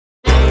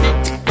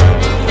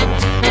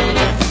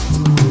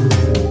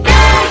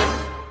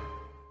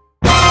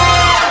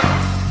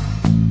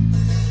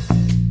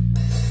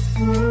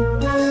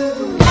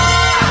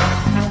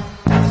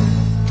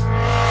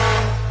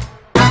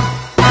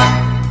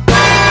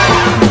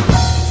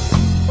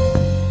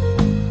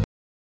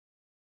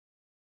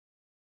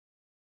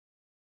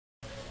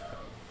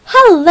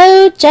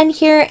Jen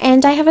here,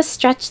 and I have a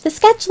Stretch the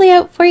Sketch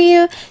layout for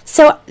you.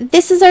 So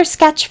this is our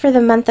sketch for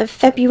the month of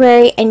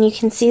February, and you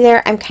can see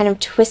there I'm kind of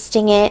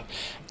twisting it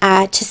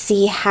to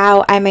see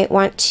how I might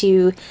want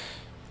to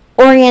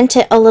orient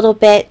it a little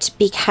bit,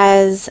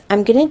 because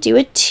I'm going to do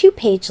a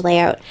 2-page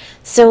layout.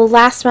 So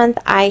last month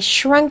I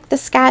shrunk the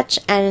sketch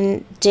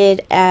and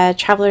did a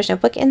traveler's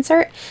notebook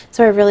insert,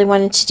 so I really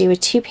wanted to do a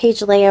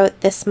 2-page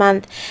layout this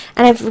month.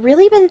 And I've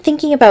really been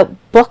thinking about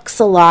books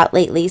a lot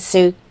lately,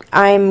 so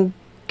I'm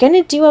going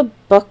to do a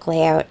book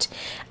layout.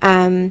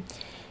 In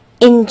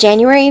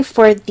January,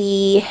 for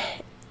the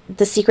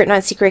Secret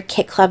Not Secret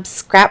Kit Club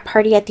scrap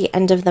party at the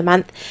end of the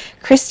month,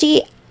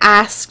 Christy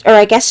asked, or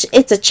I guess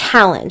it's a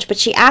challenge, but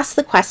she asked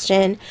the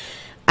question,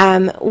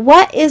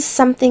 what is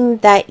something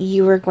that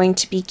you are going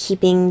to be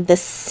keeping the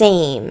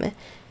same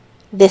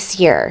this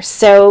year?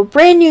 So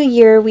brand new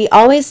year, we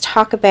always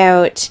talk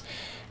about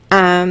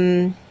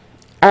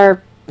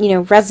our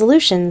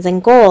resolutions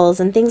and goals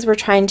and things we're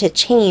trying to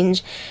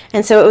change.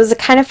 And so it was a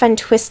kind of fun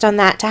twist on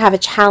that to have a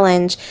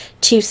challenge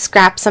to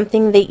scrap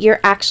something that you're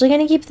actually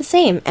going to keep the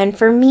same. And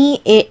for me,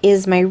 it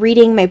is my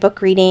reading, my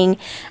book reading.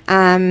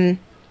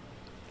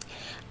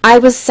 I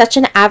was such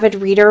an avid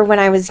reader when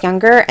I was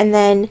younger, and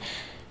then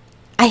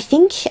I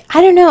think,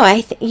 I don't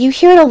know, you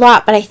hear it a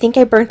lot, but I think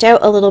I burnt out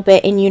a little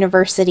bit in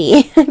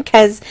university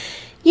because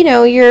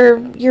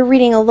you're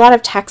reading a lot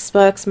of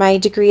textbooks. My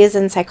degree is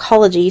in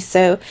psychology,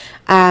 so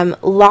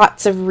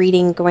lots of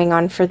reading going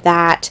on for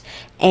that,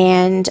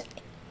 and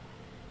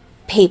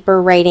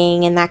paper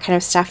writing and that kind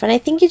of stuff. And I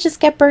think you just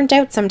get burnt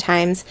out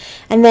sometimes.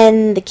 And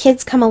then the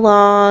kids come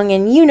along,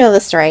 and you know the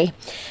story.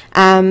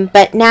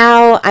 But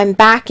now I'm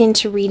back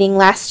into reading.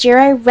 Last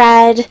year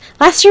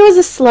was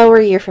a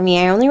slower year for me.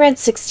 I only read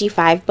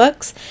 65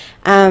 books,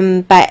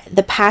 but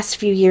the past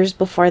few years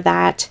before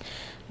that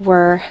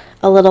were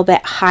a little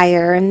bit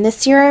higher, and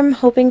this year I'm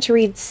hoping to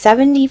read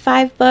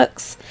 75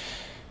 books.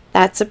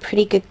 That's a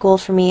pretty good goal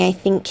for me. I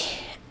think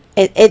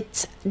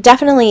it's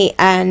definitely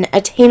an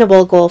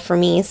attainable goal for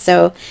me,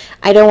 so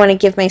I don't want to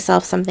give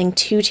myself something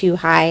too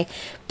high,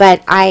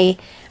 but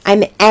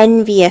I'm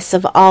envious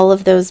of all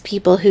of those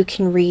people who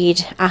can read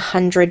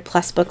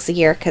 100+ books a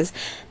year, because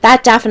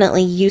that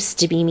definitely used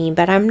to be me,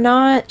 but I'm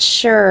not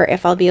sure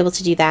if I'll be able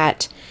to do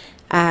that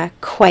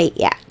quite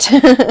yet.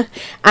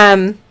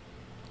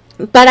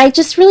 But I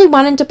just really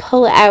wanted to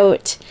pull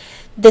out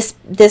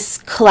this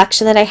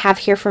collection that I have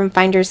here from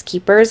Finders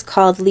Keepers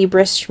called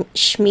Libris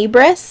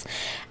Schmibris,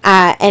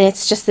 and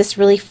it's just this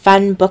really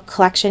fun book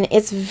collection.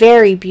 It's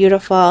very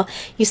beautiful.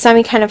 You saw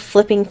me kind of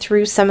flipping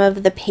through some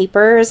of the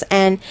papers,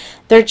 and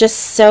they're just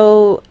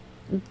so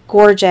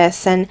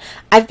gorgeous. And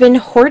I've been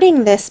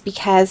hoarding this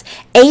because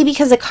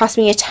it cost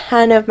me a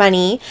ton of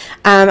money.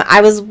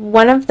 I was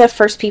one of the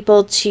first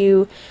people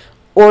to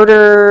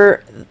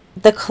order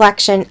the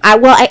collection.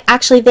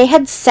 They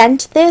had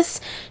sent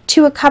this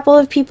to a couple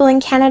of people in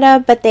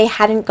Canada, but they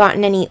hadn't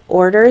gotten any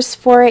orders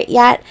for it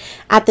yet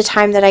at the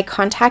time that I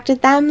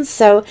contacted them,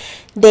 so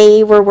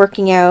they were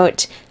working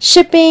out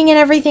shipping and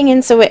everything,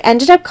 and so it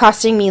ended up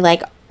costing me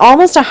like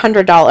almost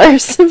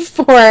 $100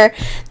 for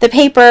the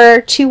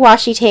paper, 2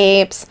 washi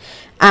tapes,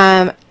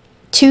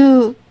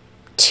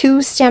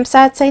 two stamp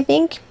sets, I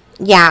think.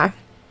 Yeah,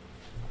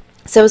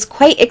 so it was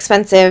quite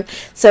expensive.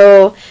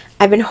 So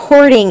I've been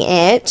hoarding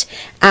it,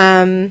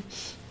 and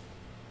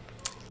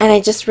I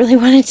just really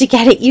wanted to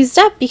get it used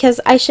up, because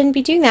I shouldn't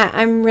be doing that.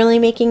 I'm really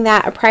making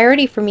that a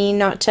priority for me,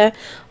 not to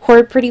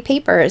hoard pretty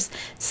papers.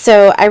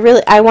 So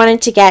I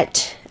wanted to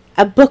get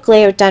a book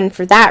layout done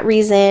for that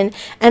reason,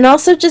 and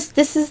also just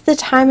this is the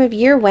time of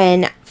year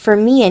when, for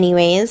me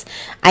anyways,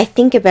 I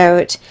think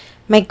about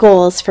my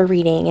goals for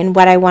reading and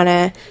what I want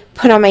to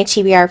put on my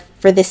TBR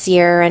for this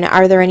year, and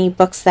are there any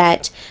books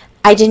that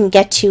I didn't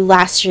get to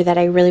last year that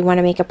I really want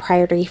to make a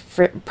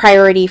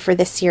priority for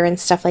this year and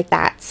stuff like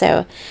that.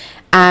 So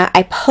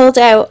I pulled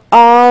out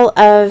all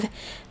of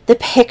the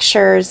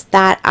pictures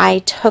that I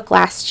took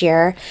last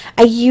year.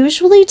 I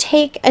usually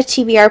take a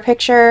TBR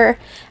picture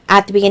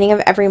at the beginning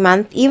of every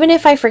month. Even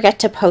if I forget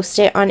to post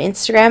it on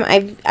Instagram,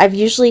 I've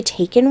usually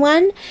taken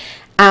one,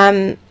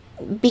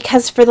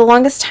 because for the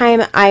longest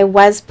time I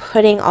was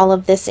putting all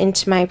of this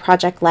into my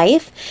Project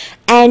Life,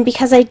 and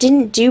because I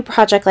didn't do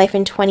Project Life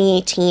in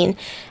 2018,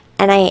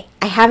 and I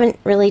haven't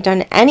really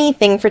done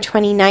anything for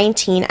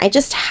 2019. I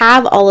just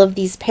have all of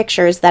these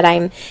pictures that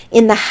I'm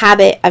in the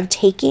habit of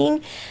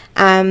taking,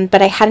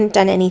 but I hadn't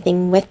done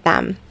anything with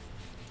them.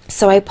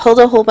 So I pulled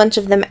a whole bunch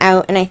of them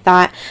out, and I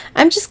thought,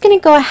 I'm just going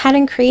to go ahead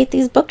and create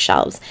these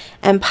bookshelves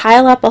and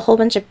pile up a whole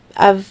bunch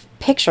of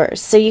pictures.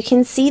 So you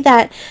can see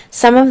that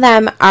some of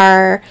them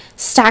are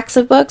stacks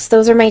of books.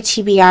 Those are my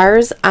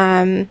TBRs.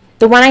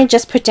 The one I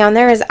just put down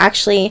there is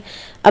actually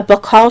a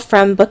book haul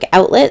from Book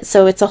Outlet,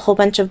 so it's a whole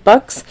bunch of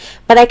books,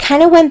 but I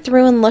kind of went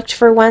through and looked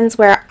for ones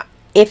where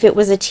if it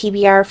was a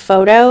TBR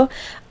photo,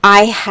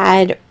 I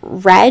had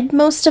read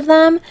most of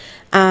them,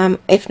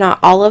 if not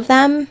all of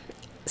them.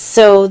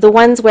 So the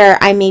ones where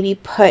I maybe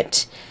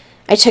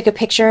I took a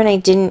picture and I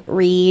didn't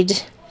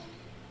read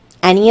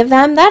any of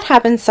them. That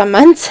happens some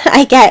months.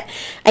 I get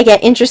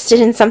interested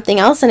in something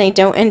else and I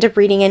don't end up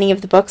reading any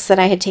of the books that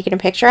I had taken a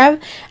picture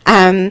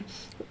of.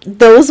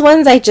 Those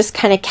ones I just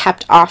kind of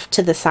kept off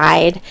to the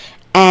side.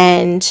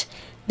 And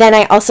then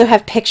I also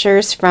have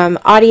pictures from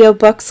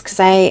audiobooks, because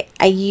I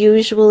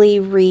usually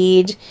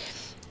read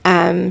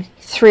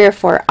 3 or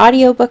 4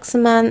 audiobooks a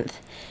month.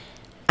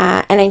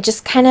 And I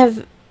just kind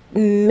of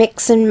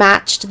mix and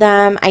matched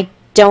them. I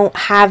don't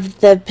have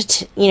the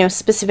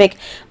specific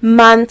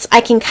months.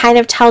 I can kind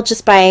of tell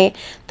just by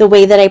the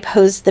way that I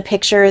posed the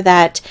picture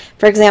that,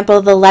 for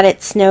example, the Let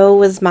It Snow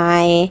was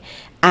my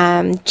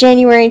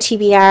January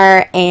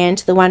TBR, and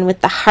the one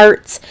with the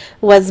hearts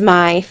was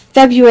my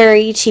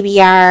February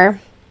TBR,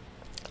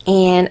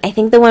 and I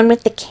think the one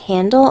with the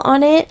candle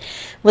on it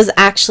was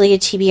actually a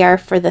TBR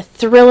for the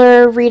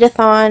thriller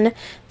readathon,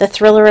 the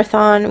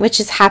thrillerathon, which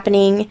is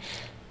happening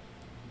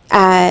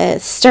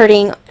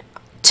starting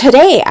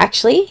today,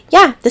 actually.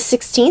 Yeah, the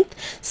 16th.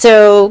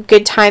 So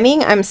good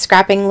timing. I'm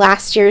scrapping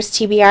last year's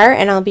TBR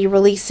and I'll be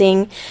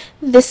releasing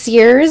this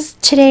year's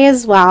today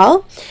as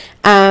well.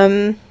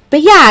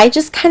 But yeah, I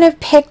just kind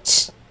of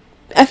picked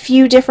a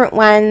few different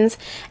ones,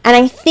 and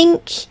I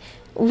think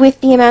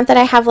with the amount that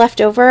I have left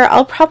over,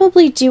 I'll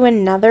probably do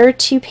another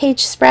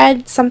 2-page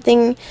spread,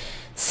 something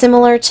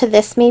similar to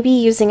this, maybe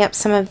using up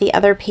some of the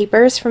other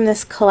papers from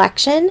this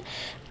collection,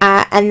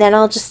 and then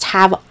I'll just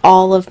have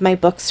all of my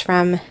books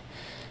from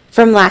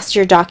last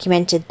year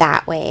documented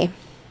that way.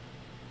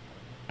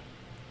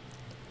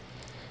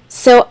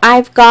 So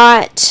I've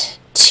got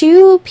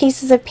 2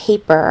 pieces of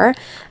paper.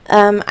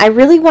 I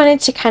really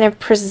wanted to kind of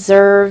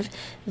preserve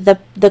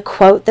the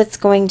quote that's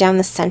going down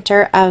the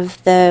center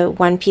of the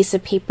one piece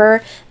of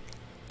paper,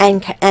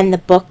 and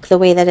the book, the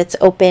way that it's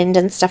opened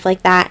and stuff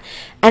like that.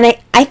 And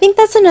I think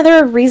that's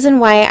another reason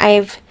why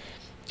I've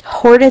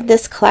hoarded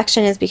this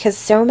collection, is because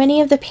so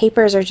many of the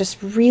papers are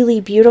just really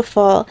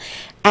beautiful,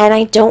 and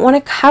I don't want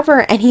to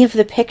cover any of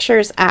the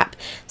pictures up.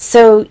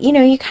 So,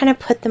 you kind of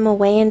put them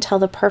away until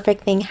the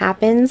perfect thing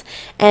happens,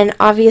 and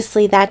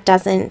obviously that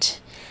doesn't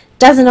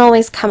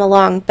always come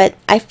along, but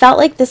I felt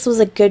like this was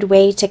a good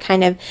way to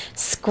kind of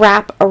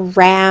scrap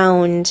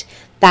around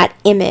that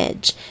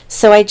image.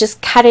 So I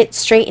just cut it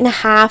straight in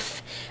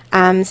half,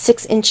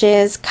 6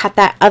 inches, cut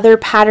that other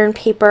pattern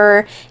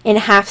paper in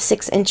half,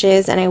 6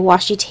 inches, and I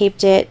washi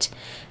taped it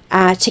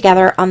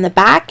together on the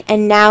back.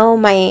 And now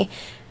my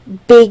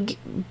big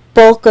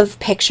bulk of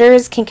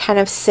pictures can kind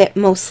of sit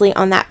mostly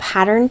on that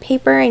pattern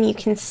paper, and you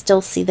can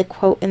still see the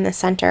quote in the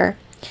center.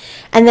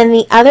 And then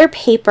the other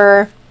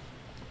paper,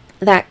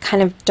 that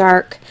kind of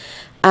dark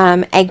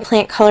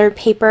eggplant colored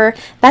paper,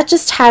 that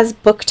just has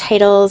book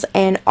titles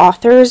and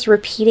authors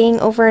repeating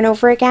over and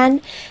over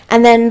again.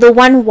 And then the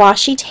one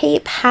washi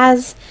tape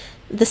has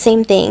the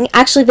same thing.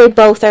 Actually, they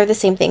both are the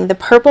same thing. The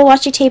purple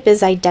washi tape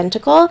is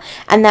identical,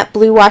 and that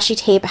blue washi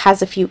tape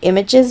has a few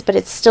images, but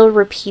it's still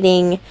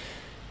repeating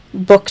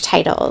book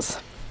titles.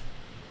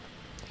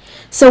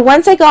 So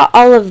once I got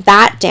all of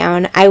that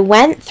down, I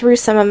went through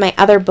some of my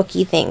other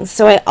booky things.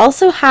 So I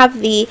also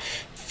have the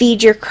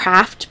Feed Your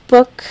Craft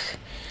book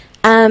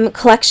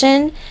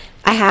collection.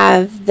 I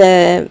have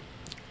the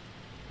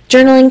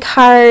journaling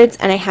cards,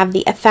 and I have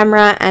the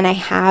ephemera, and I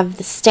have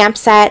the stamp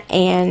set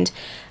and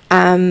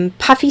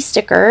puffy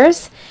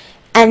stickers.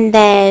 And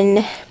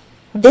then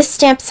this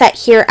stamp set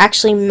here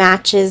actually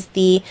matches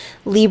the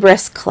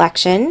Libris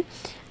collection.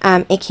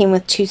 It came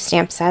with 2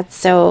 stamp sets,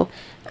 so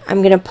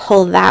I'm going to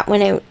pull that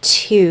one out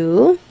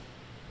too.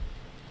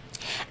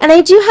 And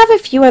I do have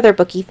a few other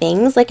booky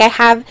things. Like I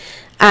have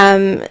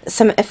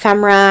some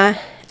ephemera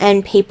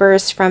and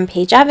papers from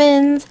Paige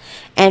Evans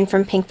and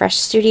from Pink Fresh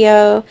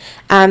Studio.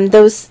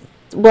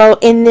 Well,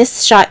 in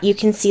this shot you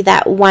can see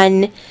that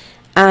one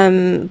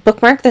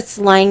bookmark that's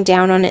lying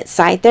down on its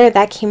side there.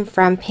 That came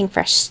from Pink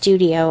Fresh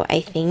Studio,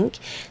 I think.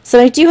 So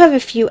I do have a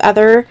few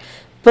other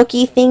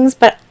booky things,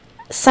 but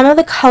some of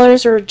the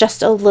colors are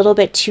just a little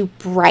bit too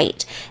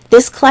bright.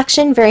 This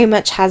collection very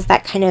much has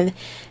that kind of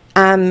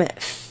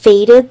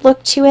faded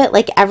look to it,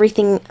 like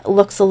everything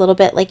looks a little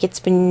bit like it's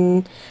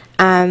been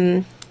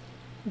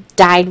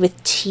dyed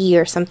with tea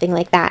or something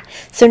like that.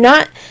 So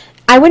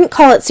I wouldn't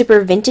call it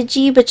super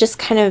vintagey, but just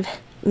kind of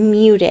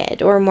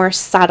muted or more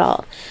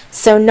subtle.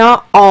 So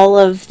not all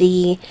of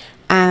the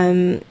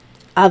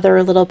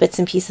other little bits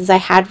and pieces I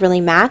had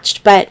really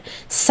matched, but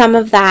some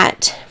of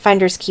that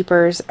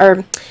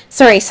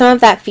some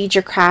of that Feed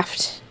Your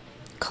Craft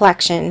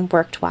collection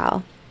worked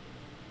well.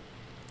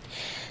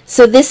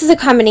 So this is a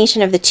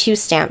combination of the 2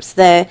 stamps.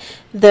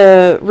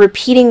 The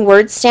repeating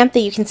word stamp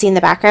that you can see in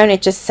the background,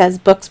 it just says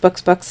books, books,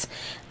 books,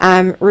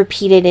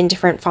 repeated in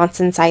different fonts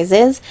and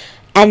sizes.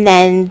 And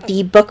then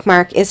the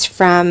bookmark is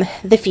from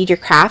the Feed Your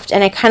Craft.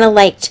 And I kind of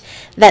liked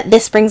that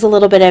this brings a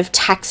little bit of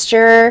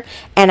texture,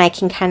 and I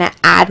can kind of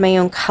add my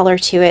own color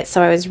to it.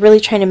 So I was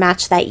really trying to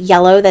match that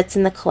yellow that's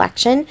in the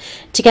collection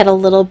to get a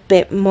little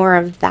bit more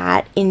of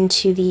that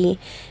into the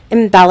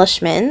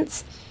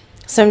embellishments.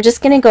 So I'm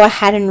just going to go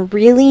ahead and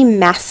really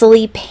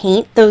messily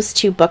paint those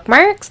two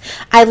bookmarks.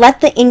 I let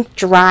the ink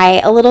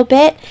dry a little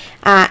bit,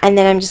 and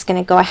then I'm just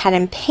going to go ahead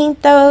and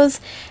paint those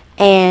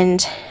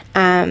and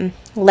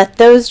let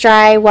those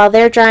dry. While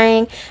they're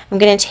drying, I'm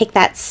going to take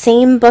that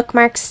same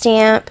bookmark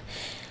stamp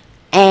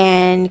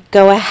and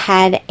go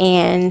ahead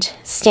and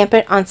stamp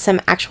it on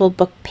some actual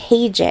book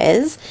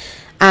pages.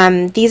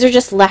 These are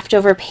just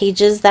leftover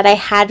pages that I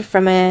had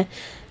from a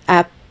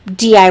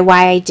DIY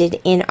I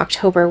did in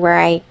October, where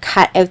I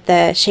cut out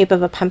the shape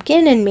of a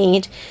pumpkin and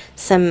made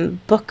some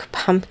book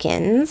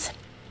pumpkins.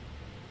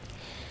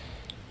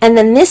 And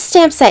then this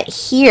stamp set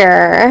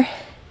here,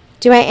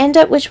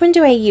 which one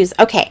do I use?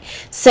 Okay,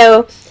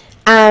 so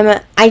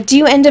I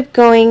do end up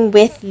going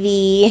with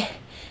the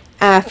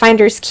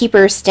Finders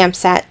Keepers stamp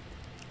set.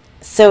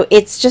 So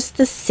it's just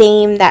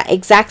that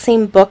exact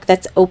same book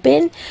that's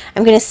open.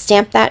 I'm going to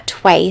stamp that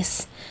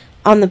twice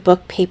on the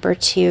book paper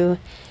too.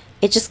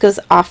 It just goes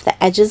off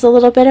the edges a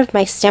little bit of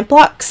my stamp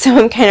block, so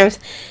I'm kind of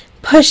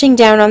pushing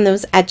down on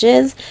those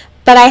edges.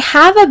 But I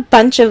have a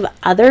bunch of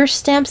other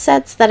stamp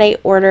sets that I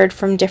ordered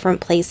from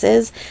different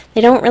places.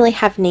 They don't really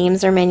have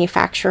names or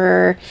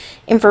manufacturer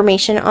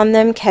information on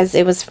them, because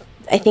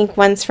I think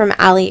one's from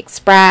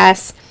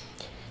AliExpress,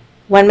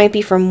 one might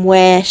be from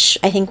Wish,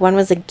 I think one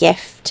was a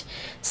gift.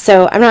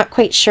 So I'm not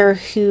quite sure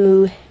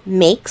who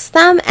makes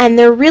them, and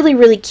they're really,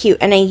 really cute,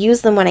 and I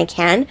use them when I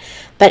can.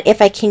 But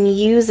if I can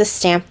use a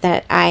stamp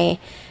that I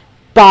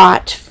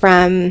bought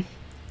from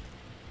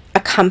a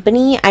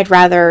company, I'd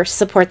rather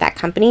support that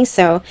company.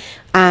 So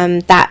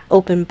that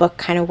open book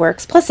kind of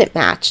works, plus it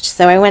matched,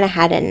 so I went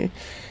ahead and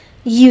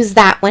used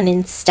that one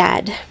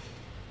instead.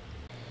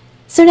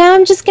 So now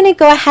I'm just going to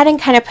go ahead and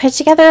kind of put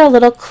together a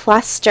little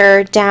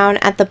cluster down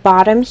at the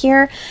bottom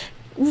here,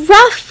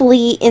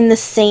 roughly in the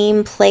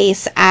same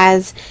place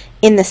as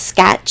in the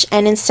sketch,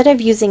 and instead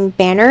of using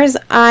banners,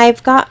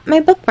 I've got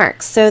my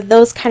bookmarks. So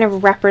those kind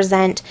of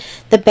represent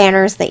the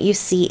banners that you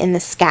see in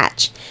the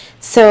sketch.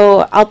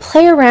 So I'll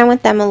play around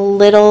with them a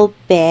little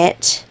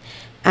bit.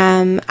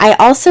 I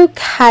also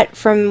cut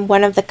from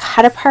one of the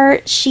cut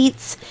apart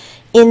sheets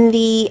in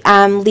the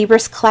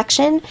Libris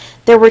collection.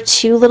 There were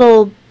two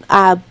little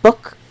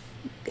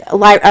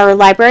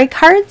library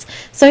cards,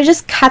 so I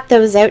just cut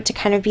those out to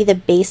kind of be the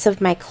base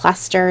of my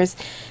clusters,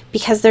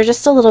 because they're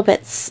just a little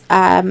bit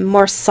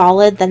more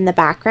solid than the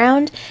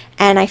background,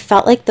 and I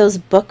felt like those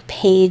book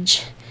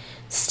page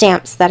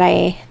stamps that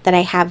I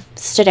have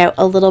stood out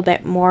a little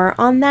bit more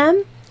on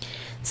them.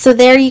 So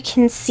there you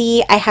can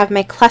see I have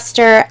my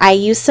cluster. I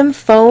used some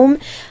foam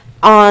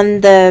on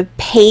the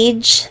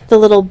page, the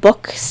little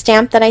book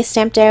stamp that I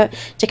stamped out,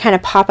 to kind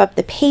of pop up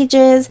the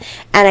pages,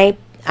 and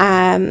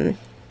I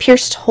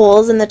pierced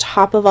holes in the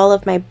top of all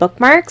of my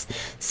bookmarks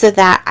so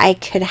that I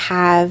could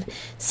have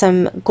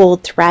some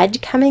gold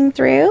thread coming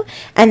through.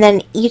 And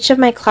then each of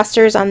my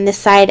clusters on this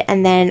side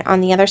and then on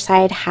the other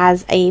side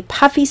has a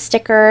puffy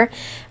sticker.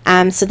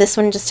 So this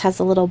one just has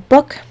a little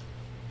book.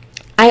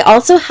 I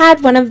also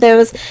had one of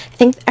those, I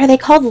think, are they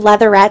called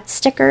leatherette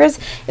stickers?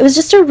 It was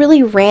just a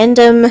really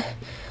random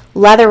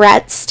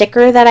leatherette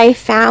sticker that I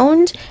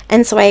found,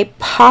 and so I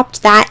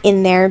popped that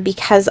in there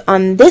because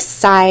on this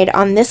side,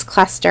 on this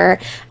cluster,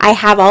 I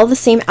have all the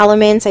same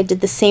elements. I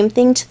did the same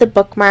thing to the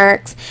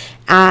bookmarks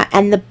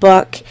and the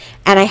book,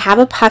 and I have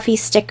a puffy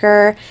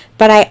sticker,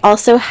 but I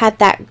also had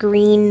that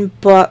green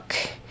book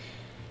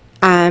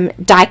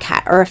die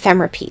cut or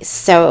ephemera piece,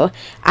 so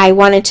I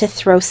wanted to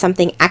throw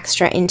something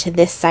extra into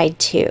this side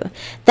too.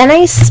 Then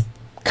I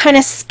kind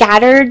of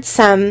scattered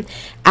some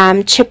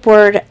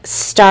chipboard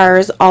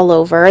stars all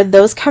over.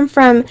 Those come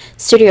from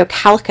Studio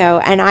Calico,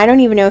 and I don't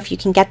even know if you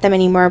can get them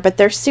anymore, but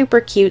they're super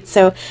cute.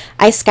 So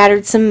I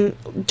scattered some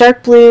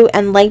dark blue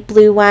and light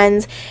blue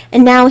ones.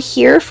 And now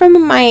here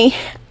from my,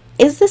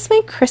 is this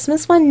my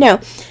Christmas one? No,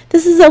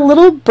 this is a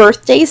little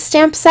birthday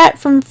stamp set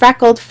from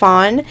Freckled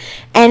Fawn,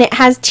 and it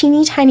has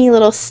teeny tiny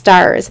little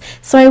stars.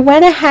 So I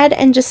went ahead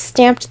and just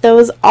stamped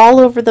those all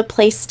over the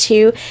place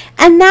too.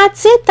 And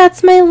that's it.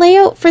 That's my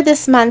layout for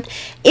this month.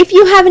 If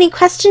you have any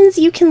questions,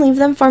 you can leave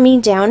them for me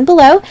down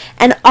below.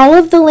 And all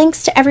of the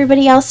links to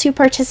everybody else who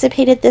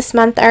participated this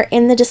month are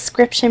in the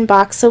description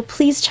box. So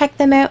please check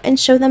them out and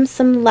show them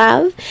some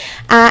love.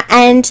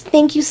 And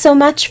thank you so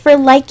much for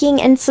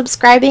liking and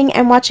subscribing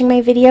and watching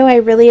my video. I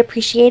really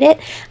appreciate it.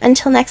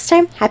 Until next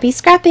time, happy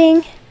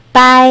scrapping.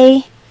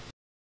 Bye.